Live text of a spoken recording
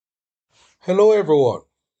Hello, everyone.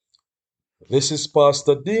 This is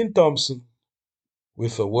Pastor Dean Thompson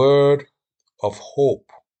with a word of hope.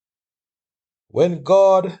 When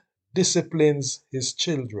God disciplines his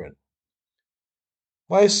children,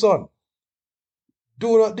 my son,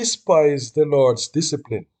 do not despise the Lord's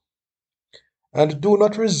discipline and do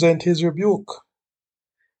not resent his rebuke,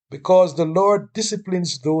 because the Lord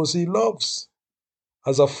disciplines those he loves.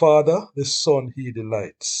 As a father, the son he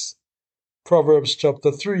delights. Proverbs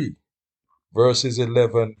chapter 3, verses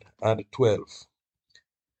 11 and 12.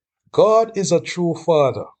 God is a true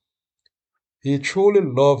father. He truly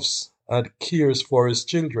loves and cares for his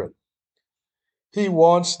children. He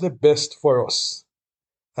wants the best for us,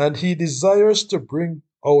 and he desires to bring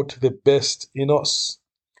out the best in us.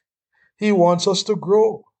 He wants us to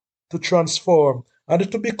grow, to transform,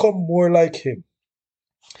 and to become more like him.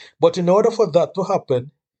 But in order for that to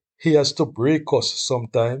happen, he has to break us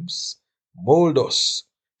sometimes, mold us,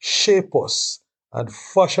 shape us, and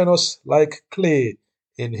fashion us like clay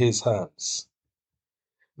in his hands.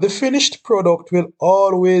 The finished product will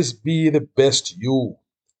always be the best you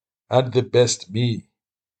and the best me.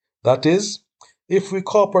 That is, if we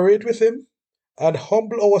cooperate with him and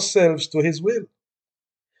humble ourselves to his will.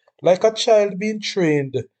 Like a child being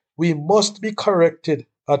trained, we must be corrected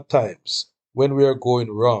at times when we are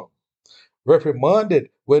going wrong, reprimanded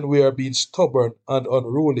when we are being stubborn and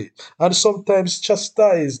unruly, and sometimes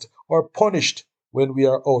chastised or punished when we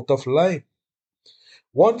are out of line.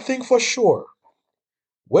 One thing for sure,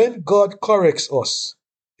 when God corrects us,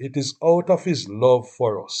 it is out of his love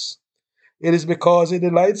for us. It is because he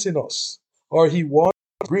delights in us, or he wants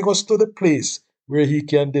to bring us to the place where he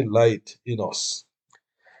can delight in us.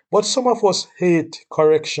 But some of us hate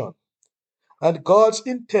correction, and God's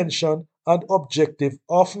intention and objective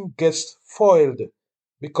often gets foiled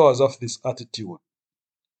because of this attitude.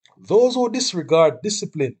 Those who disregard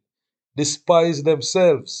discipline despise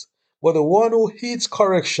themselves, but the one who heeds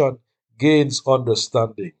correction gains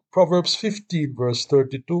understanding. Proverbs 15, verse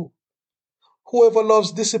 32. Whoever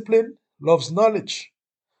loves discipline loves knowledge,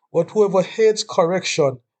 but whoever hates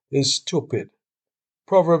correction is stupid.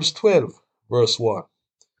 Proverbs 12, verse 1.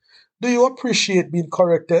 Do you appreciate being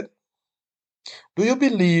corrected? Do you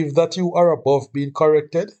believe that you are above being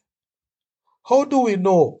corrected? How do we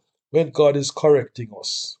know when God is correcting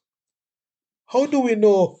us? How do we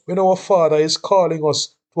know when our Father is calling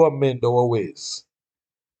us to amend our ways?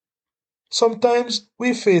 Sometimes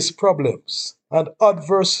we face problems and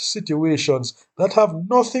adverse situations that have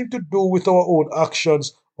nothing to do with our own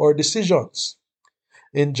actions or decisions.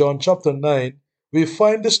 In John chapter 9, we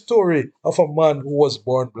find the story of a man who was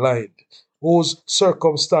born blind, whose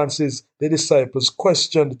circumstances the disciples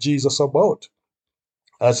questioned Jesus about.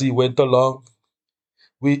 As he went along,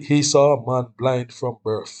 he saw a man blind from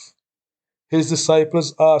birth. His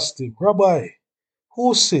disciples asked him, Rabbi,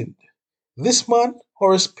 who sinned, this man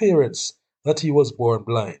or his parents, that he was born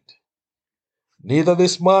blind? Neither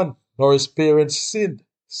this man nor his parents sinned,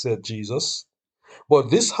 said Jesus,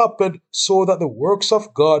 but this happened so that the works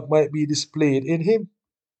of God might be displayed in him.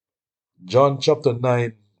 John chapter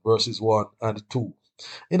 9, verses 1 and 2.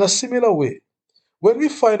 In a similar way, when we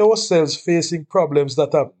find ourselves facing problems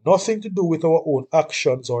that have nothing to do with our own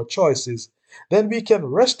actions or choices, then we can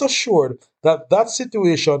rest assured that that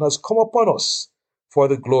situation has come upon us for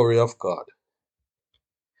the glory of God.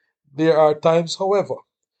 There are times, however,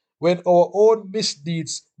 when our own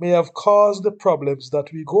misdeeds may have caused the problems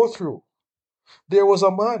that we go through. There was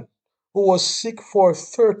a man who was sick for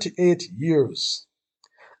 38 years,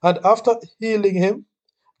 and after healing him,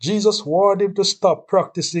 Jesus warned him to stop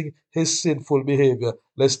practicing his sinful behavior,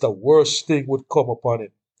 lest a worse thing would come upon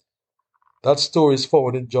him. That story is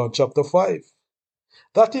found in John chapter 5.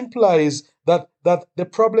 That implies that the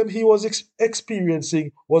problem he was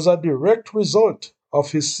experiencing was a direct result of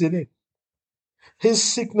his sinning. His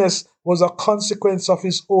sickness was a consequence of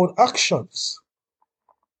his own actions.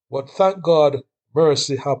 But thank God,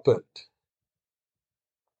 mercy happened.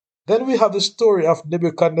 Then we have the story of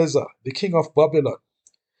Nebuchadnezzar, the king of Babylon.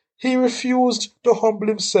 He refused to humble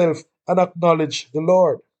himself and acknowledge the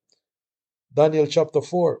Lord. Daniel chapter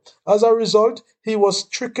 4. As a result, he was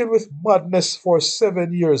stricken with madness for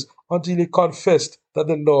 7 years until he confessed that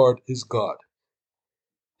the Lord is God.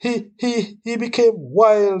 He became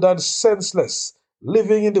wild and senseless,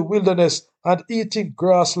 living in the wilderness and eating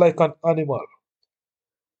grass like an animal.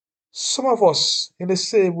 Some of us, in the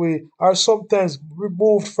same way, are sometimes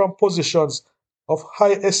removed from positions of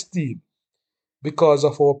high esteem because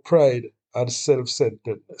of our pride and self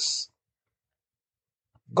centeredness.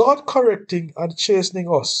 God correcting and chastening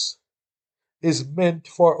us is meant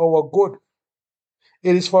for our good.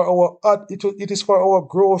 It is for our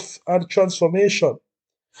growth and transformation.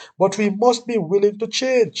 But we must be willing to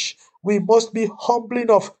change. We must be humble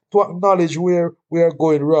enough to acknowledge where we are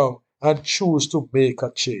going wrong and choose to make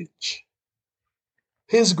a change.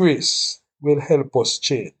 His grace will help us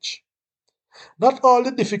change. Not all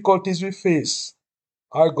the difficulties we face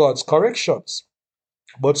are God's corrections,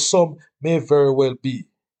 but some may very well be.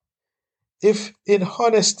 If, in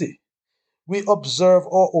honesty, we observe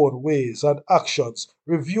our own ways and actions,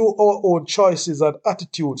 review our own choices and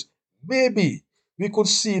attitudes, maybe we could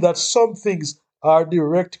see that some things are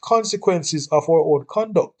direct consequences of our own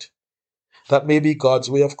conduct. That may be God's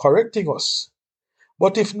way of correcting us.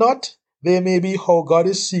 But if not, they may be how God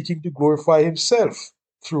is seeking to glorify Himself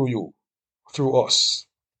through you, through us.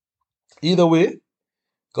 Either way,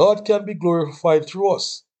 God can be glorified through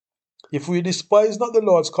us. If we despise not the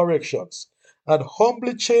Lord's corrections and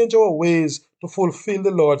humbly change our ways to fulfill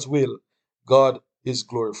the Lord's will, God is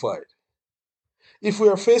glorified. If we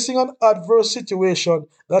are facing an adverse situation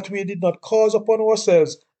that we did not cause upon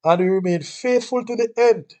ourselves and we remain faithful to the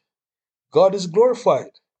end, God is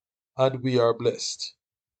glorified and we are blessed.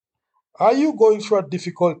 Are you going through a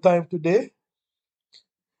difficult time today?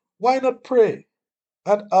 Why not pray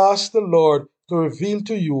and ask the Lord to reveal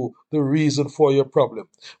to you the reason for your problem,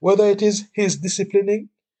 whether it is His disciplining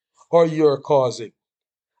or your causing,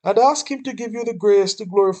 and ask Him to give you the grace to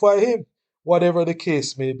glorify Him, whatever the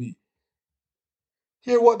case may be.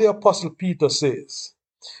 Hear what the Apostle Peter says.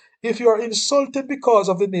 If you are insulted because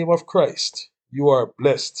of the name of Christ, you are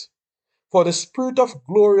blessed, for the Spirit of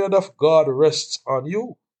glory and of God rests on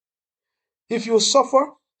you. If you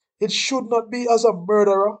suffer, it should not be as a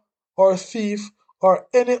murderer or a thief or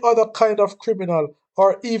any other kind of criminal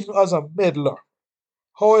or even as a meddler.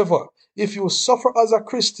 However, if you suffer as a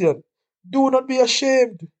Christian, do not be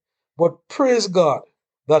ashamed, but praise God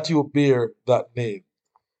that you bear that name.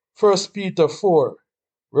 1 Peter 4,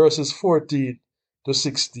 verses 14 to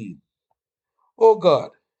 16. O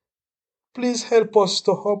God, please help us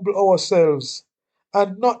to humble ourselves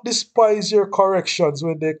and not despise your corrections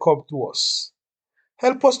when they come to us.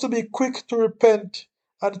 Help us to be quick to repent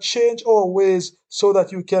and change our ways so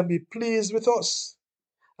that you can be pleased with us.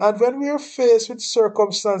 And when we are faced with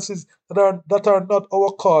circumstances that are not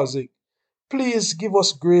our causing, please give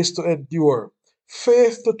us grace to endure,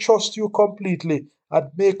 faith to trust you completely,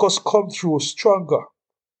 and make us come through stronger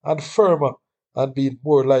and firmer and be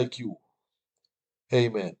more like you.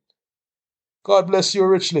 Amen. God bless you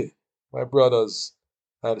richly, my brothers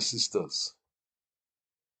and sisters.